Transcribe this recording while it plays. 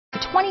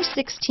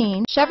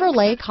2016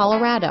 Chevrolet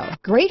Colorado.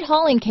 Great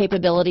hauling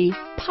capability,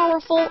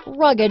 powerful,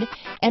 rugged,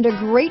 and a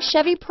great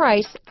Chevy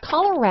price,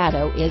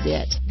 Colorado is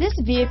it. This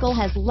vehicle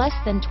has less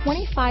than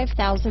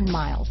 25,000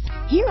 miles.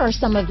 Here are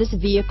some of this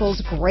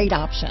vehicle's great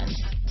options: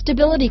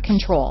 stability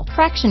control,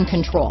 traction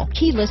control,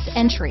 keyless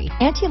entry,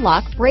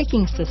 anti-lock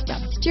braking system,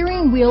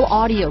 steering wheel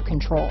audio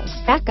controls,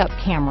 backup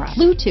camera,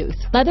 Bluetooth,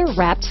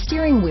 leather-wrapped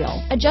steering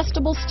wheel,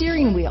 adjustable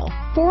steering wheel,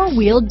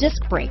 four-wheel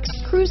disc brakes,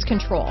 cruise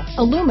control,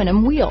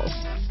 aluminum wheels,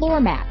 floor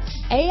mats,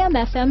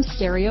 AM/FM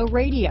stereo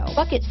radio,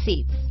 bucket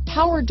seats,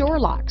 power door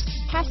locks,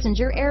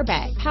 passenger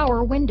airbag,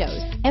 power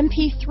windows,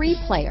 MP3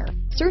 player.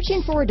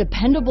 Searching for a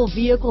dependable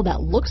vehicle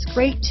that looks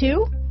great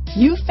too?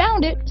 You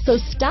found it, so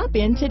stop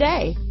in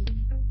today.